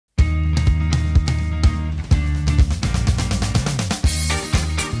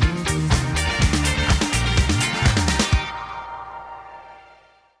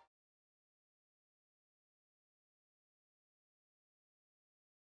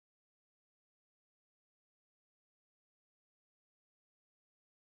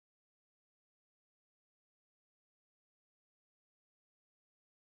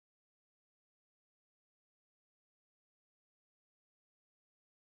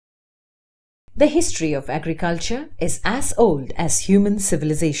The history of agriculture is as old as human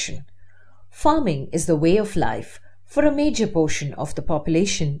civilization. Farming is the way of life for a major portion of the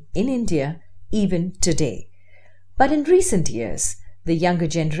population in India even today. But in recent years, the younger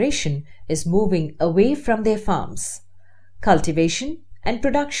generation is moving away from their farms. Cultivation and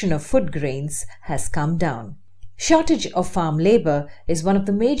production of food grains has come down. Shortage of farm labor is one of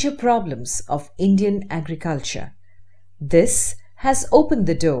the major problems of Indian agriculture. This has opened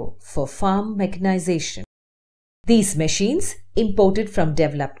the door for farm mechanization. These machines, imported from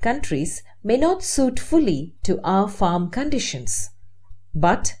developed countries, may not suit fully to our farm conditions,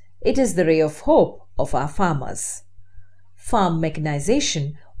 but it is the ray of hope of our farmers. Farm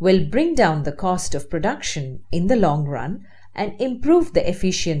mechanization will bring down the cost of production in the long run and improve the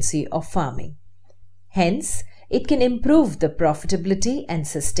efficiency of farming. Hence, it can improve the profitability and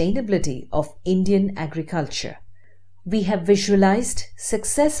sustainability of Indian agriculture. We have visualized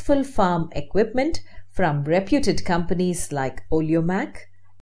successful farm equipment from reputed companies like Oleomac,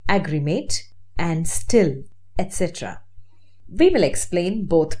 Agrimate, and Stihl, etc. We will explain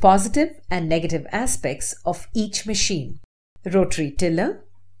both positive and negative aspects of each machine. Rotary tiller,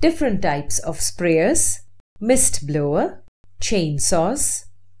 different types of sprayers, mist blower, chainsaws,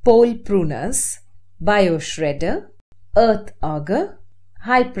 pole pruners, bioshredder, earth auger,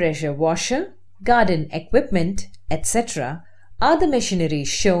 high pressure washer, garden equipment, etc. are the machinery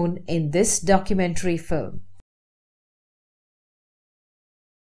shown in this documentary film.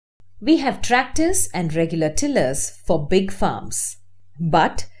 We have tractors and regular tillers for big farms.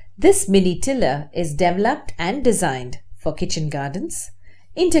 But this mini tiller is developed and designed for kitchen gardens,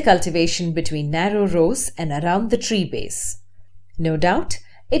 intercultivation between narrow rows and around the tree base. No doubt,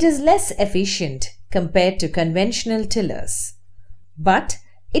 it is less efficient compared to conventional tillers, but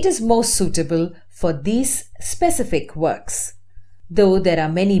it is most suitable for these specific works. Though there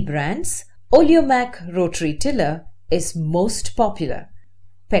are many brands, Oleomac rotary tiller is most popular.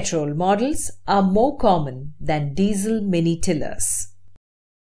 Petrol models are more common than diesel mini tillers.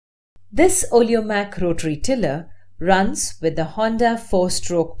 This Oleomac rotary tiller runs with the Honda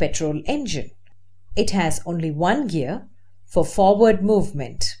 4-stroke petrol engine. It has only one gear for forward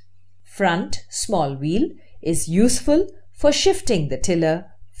movement. Front small wheel is useful for shifting the tiller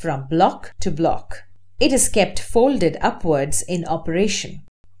from block to block. It is kept folded upwards in operation.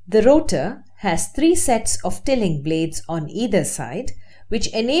 The rotor has 3 sets of tilling blades on either side, which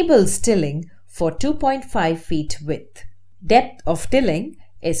enables tilling for 2.5 feet width. Depth of tilling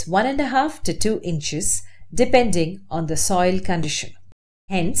is 1.5 to 2 inches depending on the soil condition.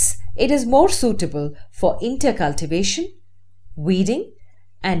 Hence, it is more suitable for intercultivation, weeding,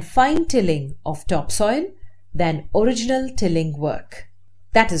 and fine tilling of topsoil than original tilling work.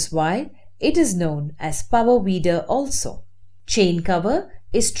 That is why it is known as power weeder also. Chain cover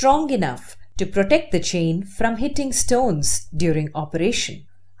is strong enough to protect the chain from hitting stones during operation.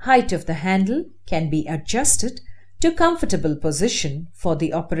 Height of the handle can be adjusted to comfortable position for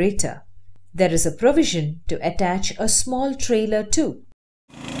the operator. There is a provision to attach a small trailer too.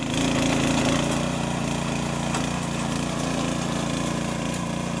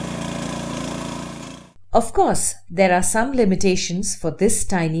 Of course, there are some limitations for this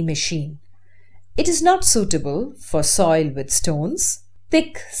tiny machine. It is not suitable for soil with stones,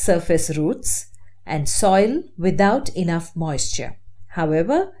 thick surface roots, and soil without enough moisture.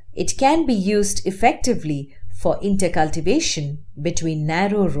 However, it can be used effectively for intercultivation between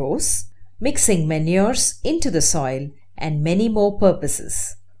narrow rows, mixing manures into the soil, and many more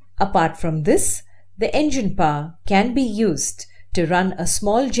purposes. Apart from this, the engine power can be used to run a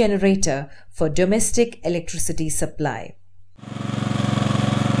small generator for domestic electricity supply.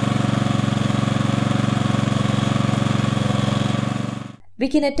 We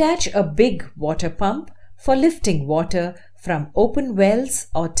can attach a big water pump for lifting water from open wells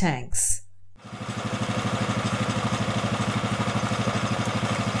or tanks.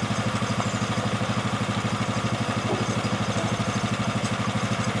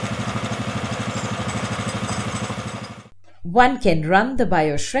 One can run the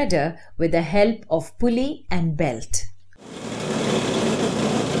bioshredder with the help of pulley and belt.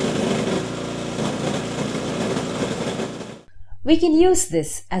 We can use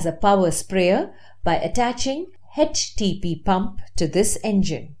this as a power sprayer by attaching HTP pump to this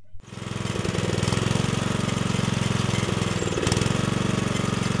engine.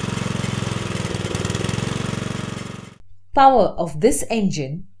 Power of this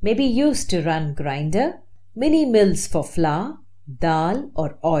engine may be used to run grinder, mini mills for flour, dal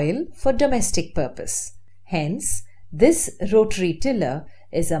or oil for domestic purpose. Hence, this rotary tiller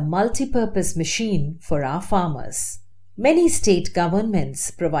is a multi-purpose machine for our farmers. Many state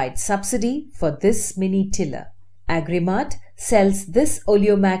governments provide subsidy for this mini tiller. Agrimart sells this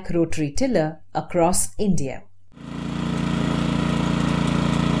Oleomac rotary tiller across India.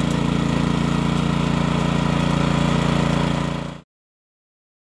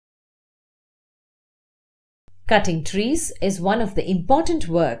 Cutting trees is one of the important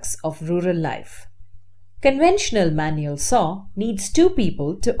works of rural life. Conventional manual saw needs 2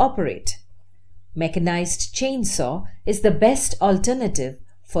 people to operate. Mechanized chainsaw is the best alternative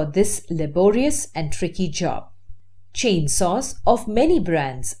for this laborious and tricky job. Chainsaws of many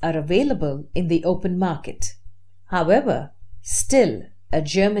brands are available in the open market. However, still a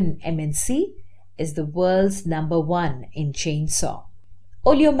German MNC is the world's #1 in chainsaw.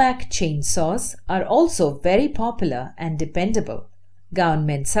 Oleomac chainsaws are also very popular and dependable.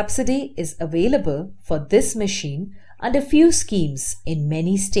 Government subsidy is available for this machine under few schemes in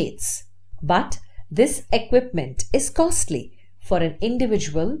many states. But this equipment is costly for an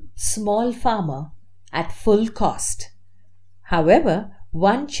individual small farmer at full cost. However,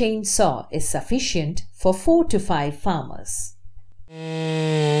 one chainsaw is sufficient for 4 to 5 farmers.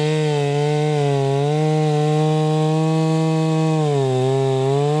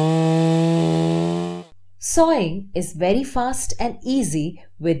 Sawing is very fast and easy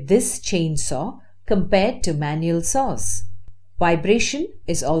with this chainsaw compared to manual saws. Vibration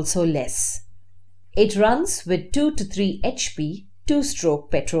is also less. It runs with 2 to 3 HP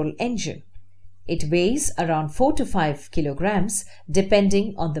 2-stroke petrol engine. It weighs around 4 to 5 kilograms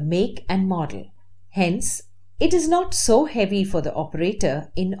depending on the make and model. Hence, it is not so heavy for the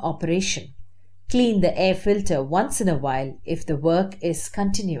operator in operation. Clean the air filter once in a while if the work is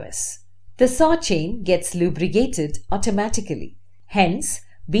continuous. The saw chain gets lubricated automatically. Hence,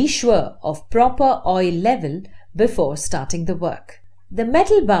 be sure of proper oil level before starting the work. The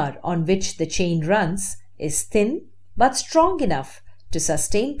metal bar on which the chain runs is thin but strong enough to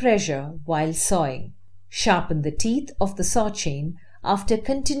sustain pressure while sawing. Sharpen the teeth of the saw chain after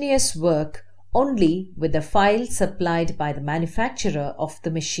continuous work only with the file supplied by the manufacturer of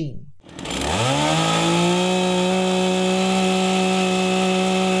the machine.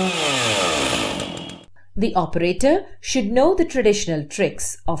 The operator should know the traditional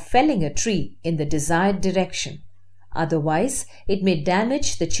tricks of felling a tree in the desired direction. Otherwise, it may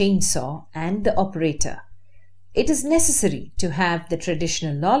damage the chainsaw and the operator. It is necessary to have the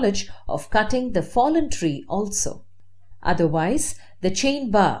traditional knowledge of cutting the fallen tree also. Otherwise, the chain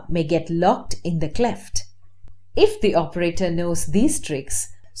bar may get locked in the cleft. If the operator knows these tricks,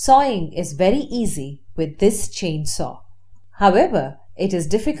 sawing is very easy with this chainsaw. However, it is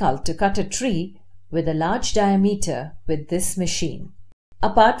difficult to cut a tree with a large diameter with this machine.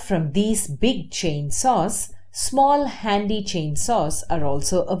 Apart from these big chainsaws, small handy chainsaws are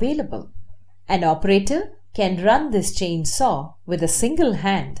also available. An operator can run this chainsaw with a single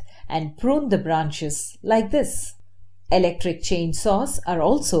hand and prune the branches like this. Electric chainsaws are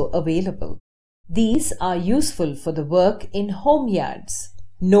also available. These are useful for the work in home yards.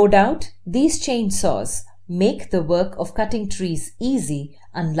 No doubt, these chainsaws make the work of cutting trees easy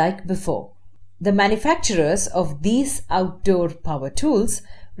unlike before. The manufacturers of these outdoor power tools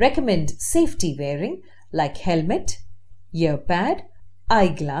recommend safety wearing like helmet, ear pad,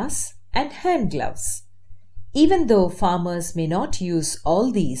 eyeglass and hand gloves. Even though farmers may not use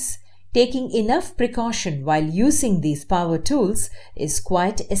all these, taking enough precaution while using these power tools is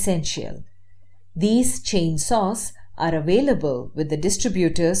quite essential. These chainsaws are available with the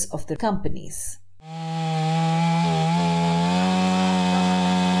distributors of the companies.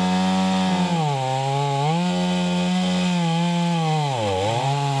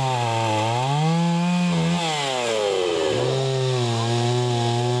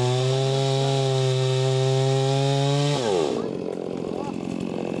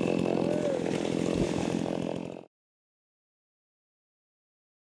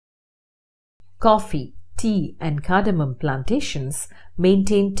 Coffee, tea and cardamom plantations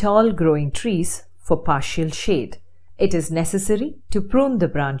maintain tall growing trees for partial shade. It is necessary to prune the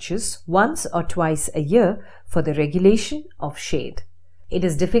branches once or twice a year for the regulation of shade. It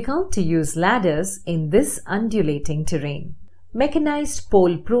is difficult to use ladders in this undulating terrain. Mechanized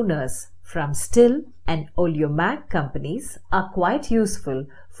pole pruners from Stihl and Oleomac companies are quite useful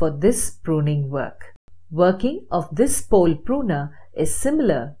for this pruning work. Working of this pole pruner is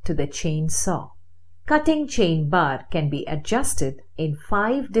similar to the chainsaw. Cutting chain bar can be adjusted in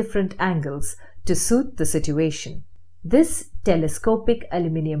 5 different angles to suit the situation. This telescopic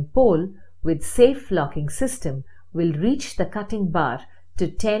aluminum pole with safe locking system will reach the cutting bar to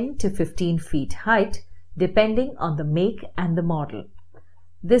 10 to 15 feet height depending on the make and the model.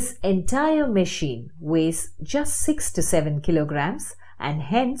 This entire machine weighs just 6 to 7 kilograms and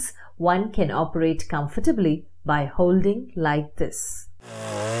hence one can operate comfortably by holding like this.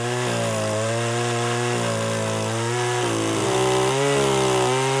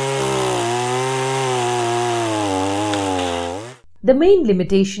 The main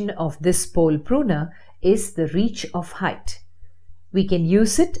limitation of this pole pruner is the reach of height. We can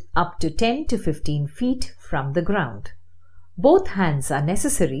use it up to 10 to 15 feet from the ground. Both hands are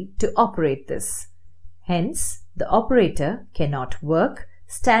necessary to operate this. Hence, the operator cannot work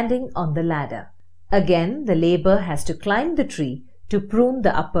standing on the ladder. Again, the laborer has to climb the tree to prune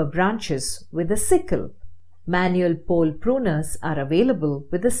the upper branches with a sickle. Manual pole pruners are available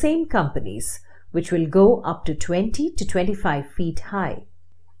with the same companies, which will go up to 20 to 25 feet high.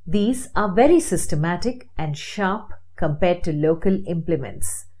 These are very systematic and sharp compared to local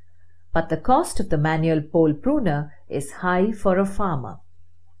implements. But the cost of the manual pole pruner is high for a farmer.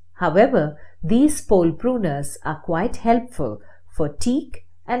 However, these pole pruners are quite helpful for teak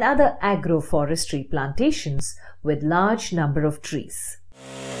and other agroforestry plantations with large number of trees.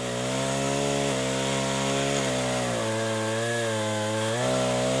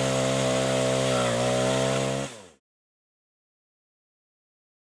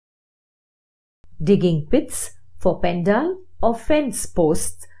 Digging pits for pendal or fence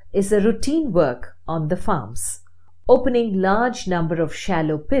posts is a routine work on the farms. Opening large number of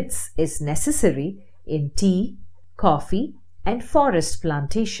shallow pits is necessary in tea, coffee and forest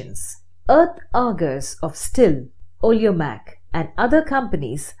plantations. Earth augers of Stihl, Oleomac and other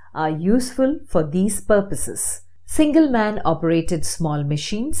companies are useful for these purposes. Single-man operated small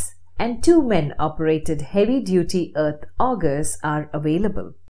machines and two-men operated heavy-duty earth augers are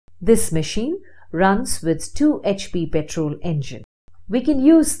available. This machine runs with 2 HP petrol engine. We can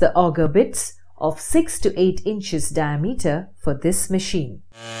use the auger bits of 6 to 8 inches diameter for this machine.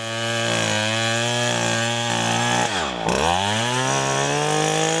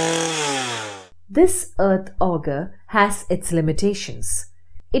 This earth auger has its limitations.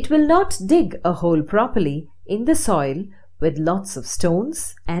 It will not dig a hole properly in the soil with lots of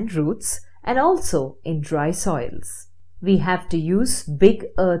stones and roots and also in dry soils. We have to use big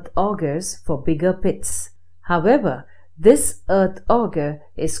earth augers for bigger pits. However, this earth auger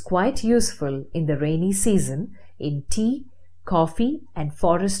is quite useful in the rainy season in tea, coffee and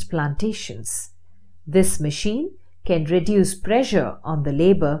forest plantations. This machine can reduce pressure on the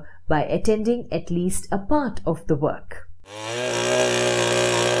labor by attending at least a part of the work.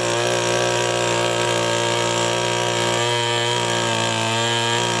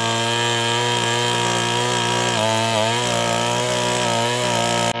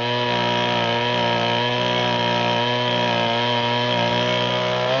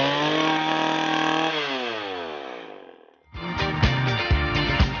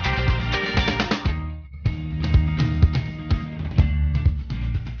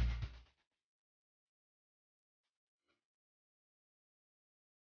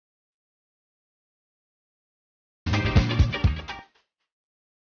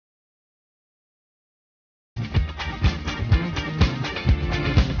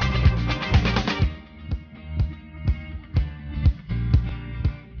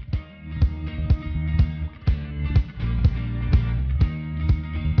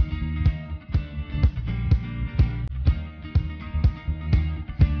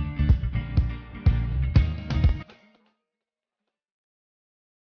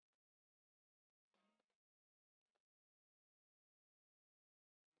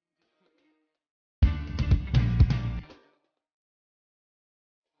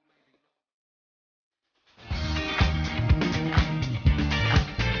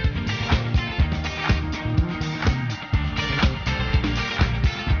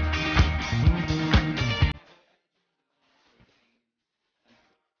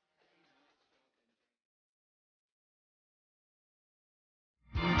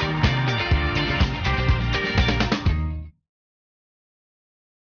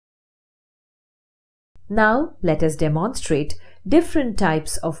 Now let us demonstrate different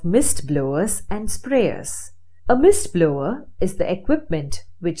types of mist blowers and sprayers. A mist blower is the equipment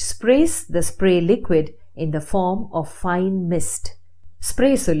which sprays the spray liquid in the form of fine mist.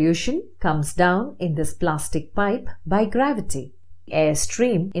 Spray solution comes down in this plastic pipe by gravity. Air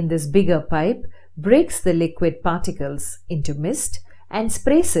stream in this bigger pipe breaks the liquid particles into mist and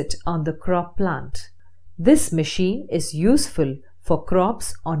sprays it on the crop plant. This machine is useful for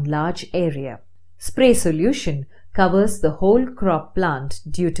crops on large area. Spray solution covers the whole crop plant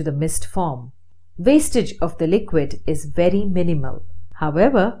due to the mist form. Wastage of the liquid is very minimal.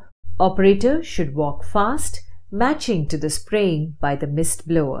 However, operator should walk fast matching to the spraying by the mist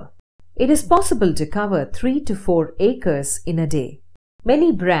blower. It is possible to cover 3 to 4 acres in a day.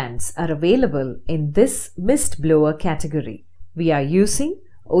 Many brands are available in this mist blower category. We are using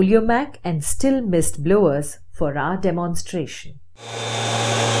Oleomac and Stihl mist blowers for our demonstration.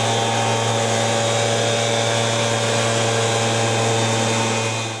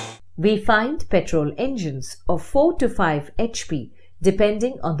 We find petrol engines of 4 to 5 HP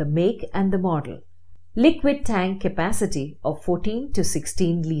depending on the make and the model. Liquid tank capacity of 14 to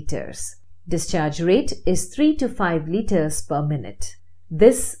 16 liters. Discharge rate is 3 to 5 liters per minute.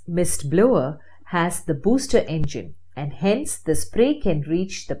 This mist blower has the booster engine and hence the spray can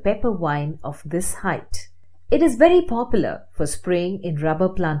reach the pepper vine of this height. It is very popular for spraying in rubber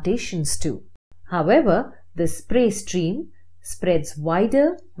plantations too. However, the spray stream spreads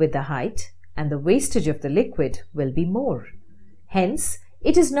wider with the height and the wastage of the liquid will be more. Hence,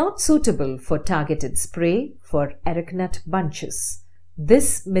 it is not suitable for targeted spray for arecanut bunches.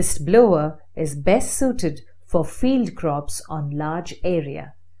 This mist blower is best suited for field crops on large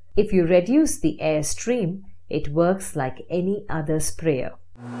area. If you reduce the air stream, it works like any other sprayer.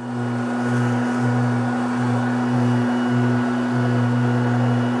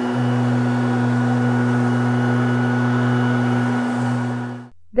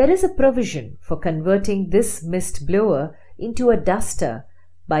 There is a provision for converting this mist blower into a duster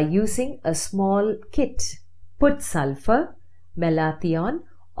by using a small kit. Put sulfur, malathion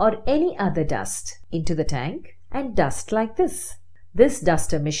or any other dust into the tank and dust like this. This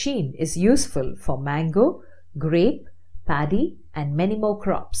duster machine is useful for mango, grape, paddy and many more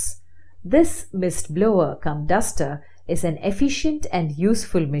crops. This mist blower cum duster is an efficient and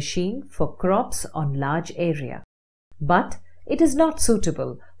useful machine for crops on large area. But it is not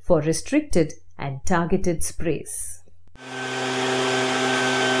suitable for restricted and targeted sprays.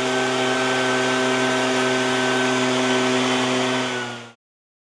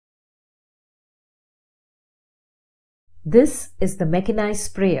 This is the mechanized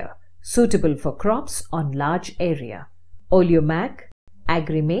sprayer suitable for crops on large area. Oleomac,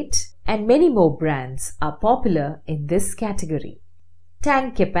 Agrimate and many more brands are popular in this category.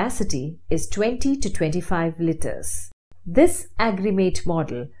 Tank capacity is 20 to 25 liters. This Agrimate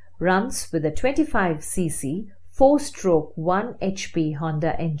model runs with a 25cc 4-stroke 1 HP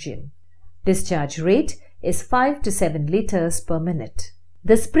Honda engine. Discharge rate is 5 to 7 liters per minute.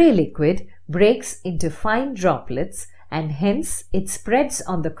 The spray liquid breaks into fine droplets and hence it spreads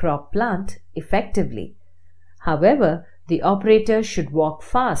on the crop plant effectively. However, the operator should walk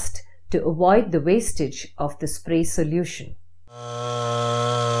fast to avoid the wastage of the spray solution.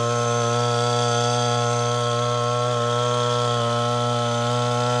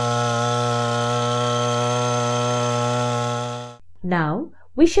 Now,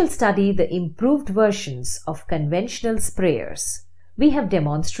 we shall study the improved versions of conventional sprayers. We have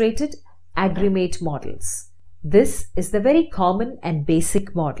demonstrated Agrimate models. This is the very common and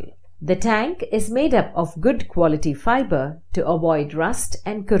basic model. The tank is made up of good quality fiber to avoid rust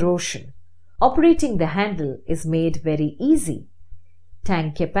and corrosion. Operating the handle is made very easy.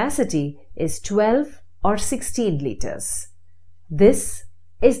 Tank capacity is 12 or 16 liters. This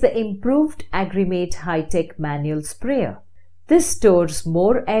is the improved Agrimate high-tech manual sprayer. This stores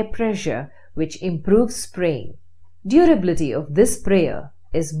more air pressure which improves spraying. Durability of this sprayer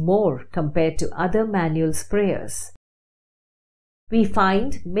is more compared to other manual sprayers. We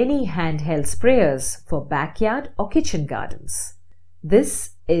find many handheld sprayers for backyard or kitchen gardens. This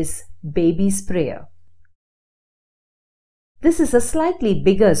is Baby Sprayer. This is a slightly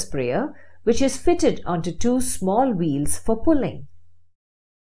bigger sprayer which is fitted onto 2 small wheels for pulling.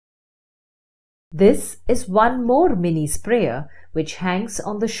 This is one more mini sprayer which hangs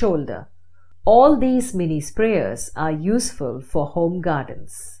on the shoulder. All these mini sprayers are useful for home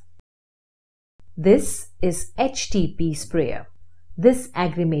gardens. This is HTP sprayer. This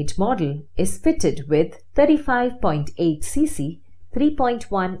Agrimate model is fitted with 35.8cc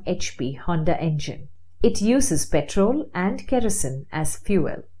 3.1 HP Honda engine. It uses petrol and kerosene as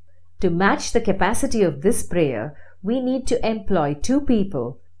fuel. To match the capacity of this sprayer, we need to employ 2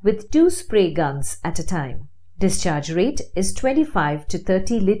 people with 2 spray guns at a time. Discharge rate is 25 to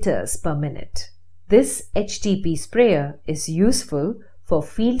 30 liters per minute. This HTP sprayer is useful for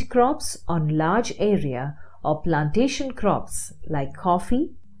field crops on large area or plantation crops like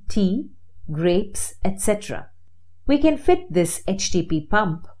coffee, tea, grapes, etc. We can fit this HTP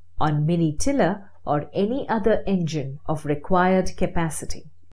pump on mini tiller or any other engine of required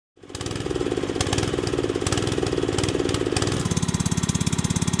capacity.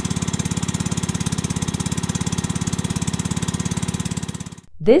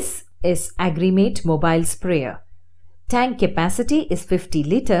 This is Agrimate Mobile Sprayer. Tank capacity is 50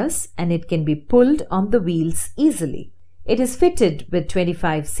 liters and it can be pulled on the wheels easily. It is fitted with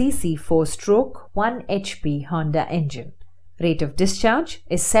 25cc 4-stroke 1 HP Honda engine. Rate of discharge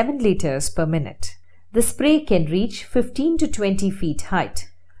is 7 liters per minute. The spray can reach 15 to 20 feet height.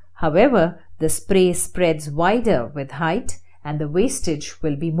 However, the spray spreads wider with height and the wastage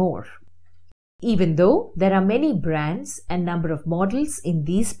will be more. Even though there are many brands and number of models in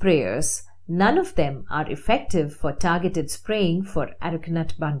these sprayers, none of them are effective for targeted spraying for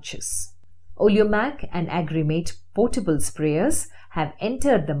arecanut bunches. Oleomac and Agrimate portable sprayers have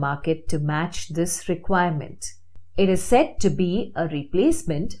entered the market to match this requirement. It is said to be a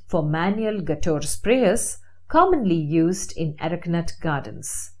replacement for manual Gator sprayers commonly used in arecanut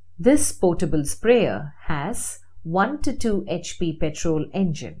gardens. This portable sprayer has 1 to 2 HP petrol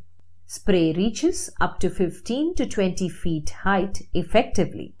engine. Spray reaches up to 15 to 20 feet height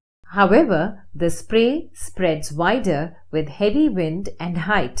effectively. However, the spray spreads wider with heavy wind and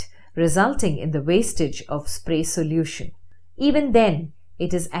height, resulting in the wastage of spray solution. Even then,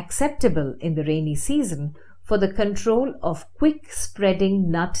 it is acceptable in the rainy season for the control of quick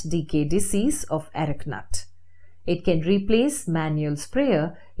spreading nut decay disease of arecanut. It can replace manual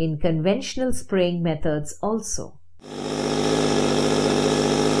sprayer in conventional spraying methods also.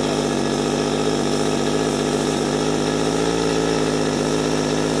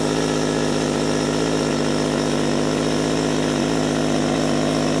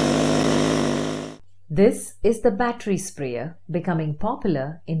 This is the battery sprayer becoming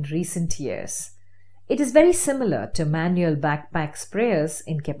popular in recent years. It is very similar to manual backpack sprayers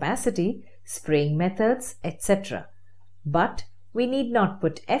in capacity, spraying methods, etc. But we need not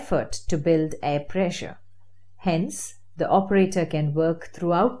put effort to build air pressure. Hence, the operator can work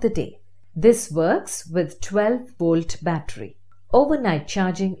throughout the day. This works with 12-volt battery. Overnight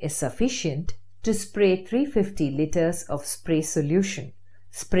charging is sufficient to spray 350 liters of spray solution.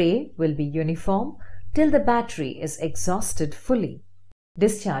 Spray will be uniform till the battery is exhausted fully.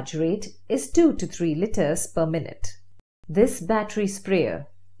 Discharge rate is 2 to 3 liters per minute. This battery sprayer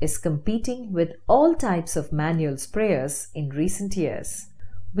is competing with all types of manual sprayers in recent years.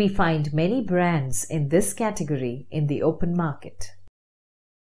 We find many brands in this category in the open market.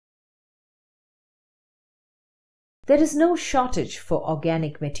 There is no shortage for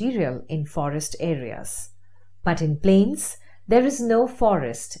organic material in forest areas. But in plains, there is no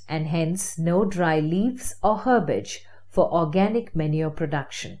forest and hence no dry leaves or herbage for organic manure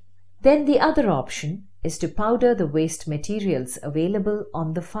production. Then the other option is to powder the waste materials available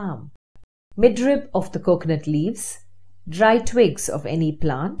on the farm. Midrib of the coconut leaves, dry twigs of any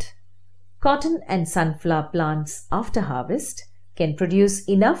plant, cotton and sunflower plants after harvest can produce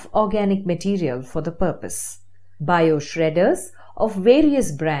enough organic material for the purpose. Bio-shredders of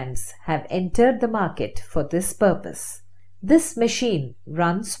various brands have entered the market for this purpose. This machine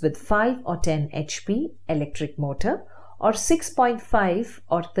runs with 5 or 10 HP electric motor or 6.5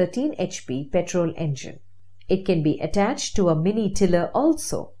 or 13 HP petrol engine. It can be attached to a mini tiller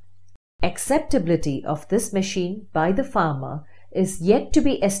also. Acceptability of this machine by the farmer is yet to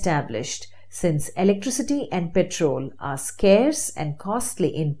be established since electricity and petrol are scarce and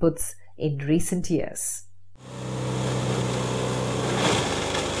costly inputs in recent years.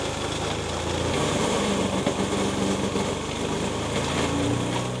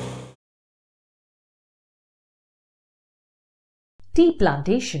 Tea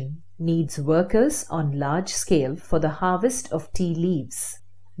plantation needs workers on large scale for the harvest of tea leaves.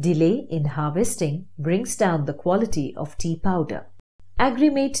 Delay in harvesting brings down the quality of tea powder.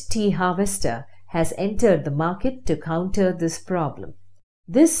 Agrimate Tea Harvester has entered the market to counter this problem.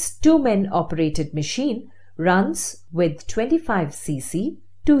 This 2-man operated machine runs with 25cc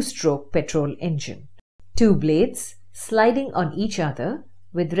 2-stroke petrol engine. 2 blades sliding on each other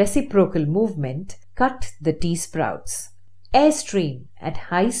with reciprocal movement cut the tea sprouts. Airstream at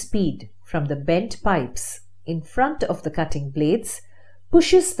high speed from the bent pipes in front of the cutting blades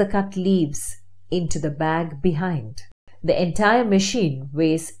pushes the cut leaves into the bag behind. The entire machine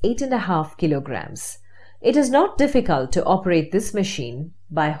weighs 8.5 kilograms. It is not difficult to operate this machine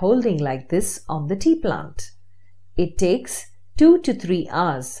by holding like this on the tea plant. It takes 2 to 3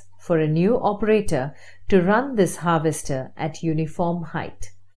 hours for a new operator to run this harvester at uniform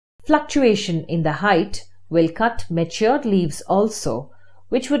height. Fluctuation in the height will cut matured leaves also,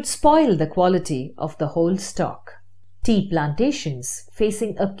 which would spoil the quality of the whole stock. Tea plantations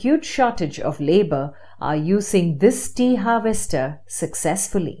facing acute shortage of labor are using this tea harvester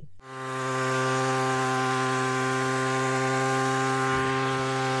successfully.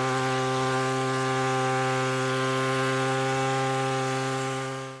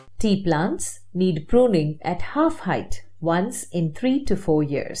 Tea plants need pruning at half height once in 3 to 4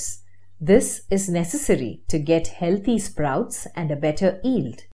 years. This is necessary to get healthy sprouts and a better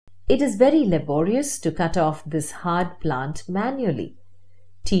yield. It is very laborious to cut off this hard plant manually.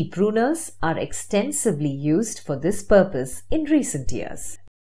 Tea pruners are extensively used for this purpose in recent years.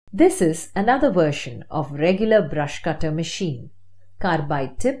 This is another version of regular brush cutter machine.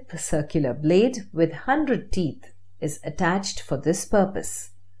 Carbide tip circular blade with 100 teeth is attached for this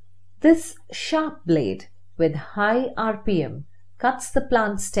purpose. This sharp blade with high RPM cuts the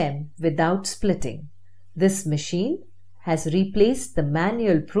plant stem without splitting. This machine has replaced the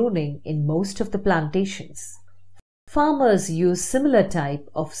manual pruning in most of the plantations. Farmers use similar type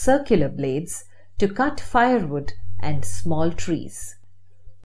of circular blades to cut firewood and small trees.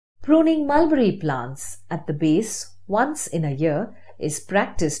 Pruning mulberry plants at the base once in a year is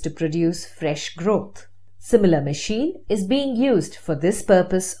practiced to produce fresh growth. Similar machine is being used for this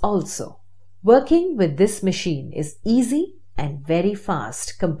purpose also. Working with this machine is easy and very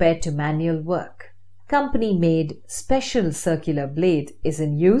fast compared to manual work. Company-made special circular blade is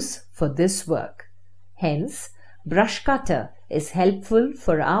in use for this work. Hence, brush cutter is helpful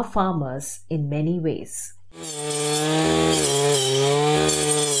for our farmers in many ways.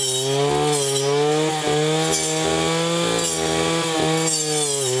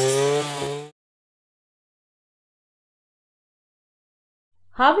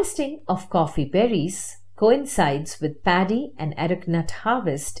 Harvesting of coffee berries coincides with paddy and areca nut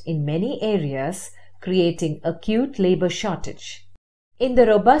harvest in many areas, creating acute labor shortage. In the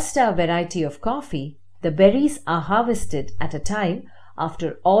Robusta variety of coffee, the berries are harvested at a time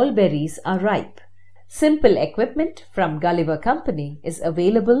after all berries are ripe. Simple equipment from Gulliver Company is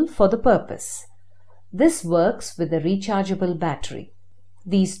available for the purpose. This works with a rechargeable battery.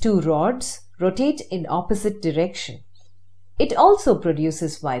 These two rods rotate in opposite direction. It also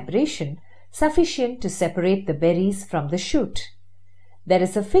produces vibration sufficient to separate the berries from the shoot. There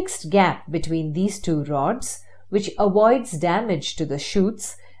is a fixed gap between these two rods which avoids damage to the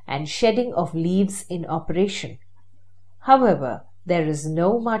shoots and shedding of leaves in operation. However, there is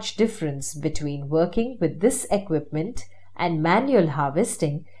no much difference between working with this equipment and manual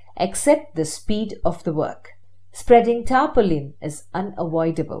harvesting except the speed of the work. Spreading tarpaulin is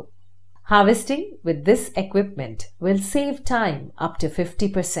unavoidable. Harvesting with this equipment will save time up to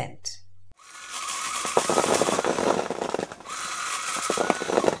 50%.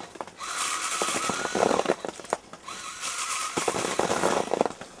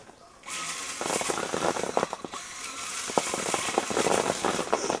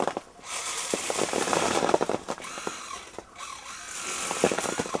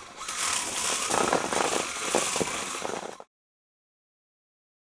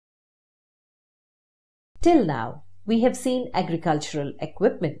 Till now, we have seen agricultural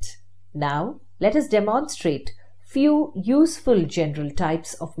equipment. Now, let us demonstrate few useful general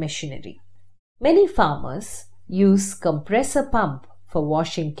types of machinery. Many farmers use compressor pump for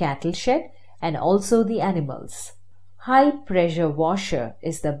washing cattle shed and also the animals. High pressure washer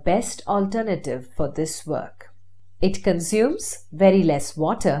is the best alternative for this work. It consumes very less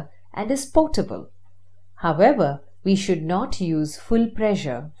water and is portable. However, we should not use full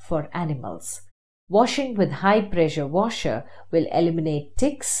pressure for animals. Washing with high pressure washer will eliminate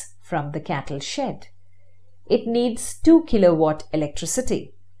ticks from the cattle shed. It needs 2 kilowatt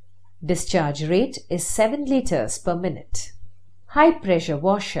electricity. Discharge rate is 7 liters per minute. High pressure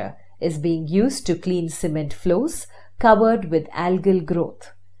washer is being used to clean cement floors covered with algal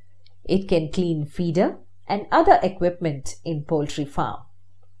growth. It can clean feeder and other equipment in poultry farm.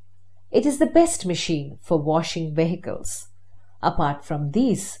 It is the best machine for washing vehicles. Apart from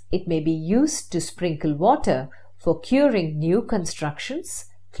these, it may be used to sprinkle water for curing new constructions,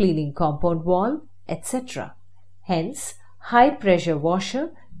 cleaning compound wall, etc. Hence, high pressure washer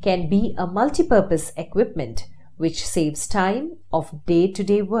can be a multi-purpose equipment which saves time of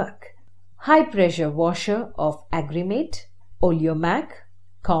day-to-day work. High pressure washer of Agrimate, Oleomac,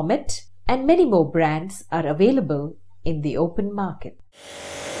 Comet and many more brands are available in the open market.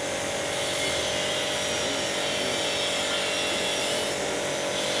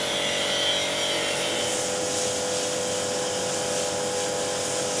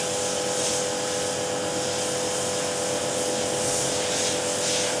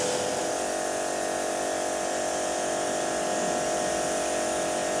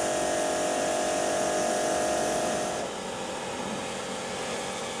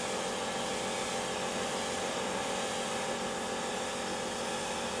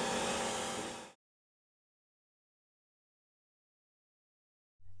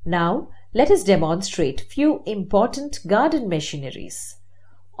 Now, let us demonstrate few important garden machineries.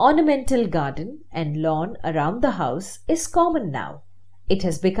 Ornamental garden and lawn around the house is common now. It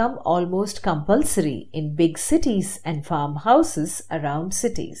has become almost compulsory in big cities and farmhouses around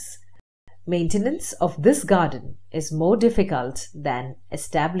cities. Maintenance of this garden is more difficult than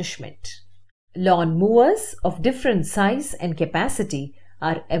establishment. Lawn mowers of different size and capacity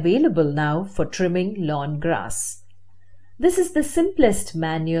are available now for trimming lawn grass. This is the simplest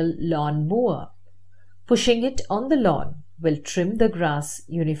manual lawn mower. Pushing it on the lawn will trim the grass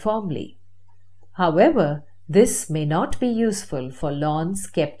uniformly. However, this may not be useful for lawns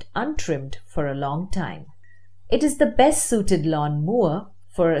kept untrimmed for a long time. It is the best suited lawn mower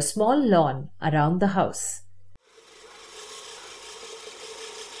for a small lawn around the house.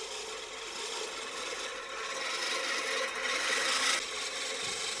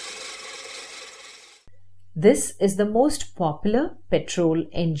 This is the most popular petrol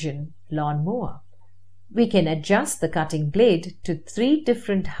engine lawn mower. We can adjust the cutting blade to 3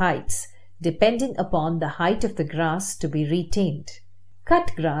 different heights depending upon the height of the grass to be retained.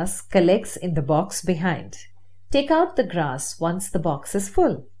 Cut grass collects in the box behind. Take out the grass once the box is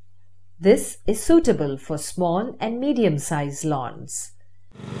full. This is suitable for small and medium-sized lawns.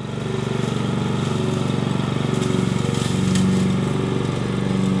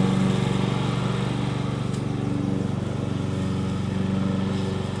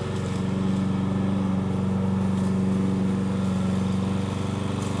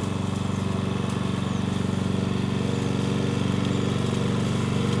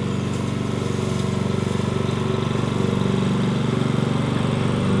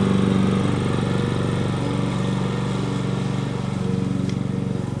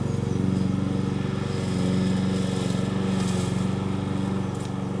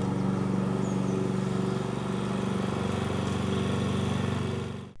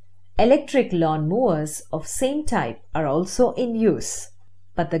 Electric lawn mowers of same type are also in use,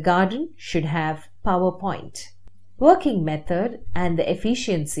 but the garden should have power point. Working method and the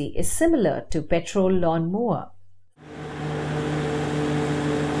efficiency is similar to petrol lawn mower.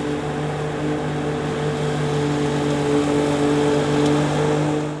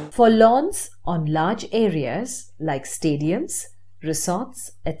 For lawns on large areas like stadiums,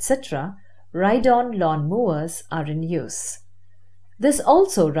 resorts, etc., ride-on lawn mowers are in use. This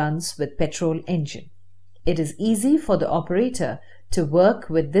also runs with petrol engine. It is easy for the operator to work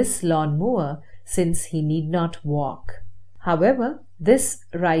with this lawn mower since he need not walk. However, this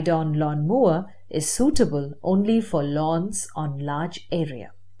ride-on lawn mower is suitable only for lawns on large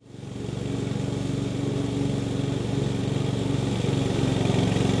area.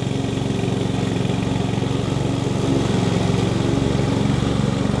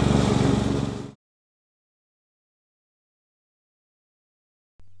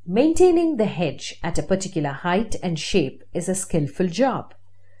 Maintaining the hedge at a particular height and shape is a skillful job.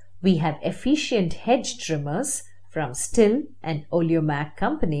 We have efficient hedge trimmers from Stihl and Oleomac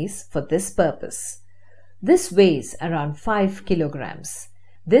companies for this purpose. This weighs around 5 kilograms.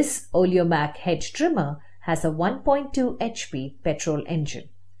 This Oleomac hedge trimmer has a 1.2 HP petrol engine.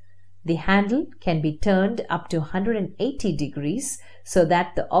 The handle can be turned up to 180 degrees so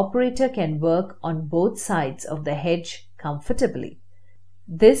that the operator can work on both sides of the hedge comfortably.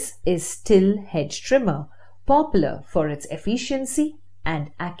 This is Stihl hedge trimmer, popular for its efficiency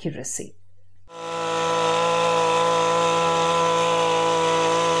and accuracy.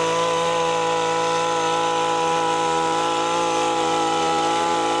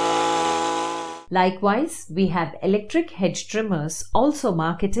 Likewise, we have electric hedge trimmers also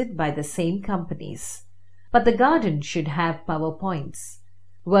marketed by the same companies. But the garden should have power points.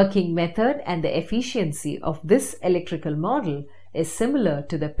 Working method and the efficiency of this electrical model is similar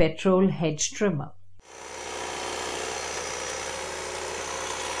to the petrol hedge trimmer.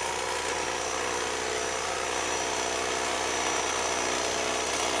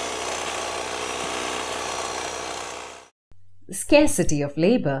 Scarcity of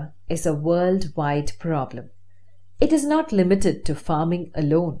labor is a worldwide problem. It is not limited to farming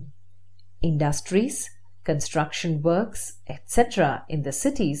alone. Industries, construction works, etc. in the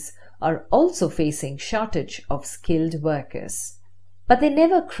cities are also facing shortage of skilled workers. But they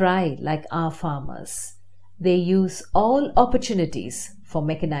never cry like our farmers. They use all opportunities for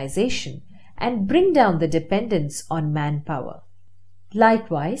mechanization and bring down the dependence on manpower.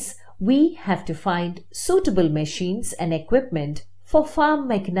 Likewise, we have to find suitable machines and equipment for farm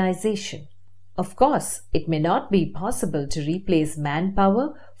mechanization. Of course, it may not be possible to replace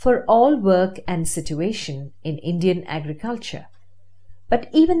manpower for all work and situation in Indian agriculture. But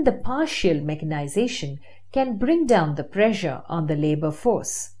even the partial mechanization can bring down the pressure on the labor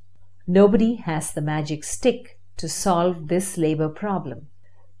force. Nobody has the magic stick to solve this labor problem.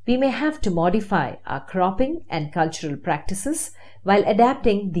 we may have to modify our cropping and cultural practices while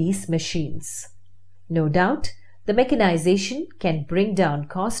adapting these machines. No doubt, the mechanization can bring down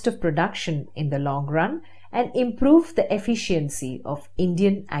cost of production in the long run and improve the efficiency of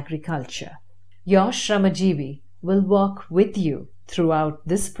Indian agriculture. Your Shramajeevi will work with you throughout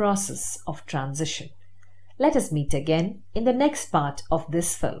this process of transition. Let us meet again in the next part of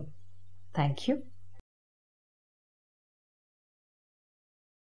this film. Thank you.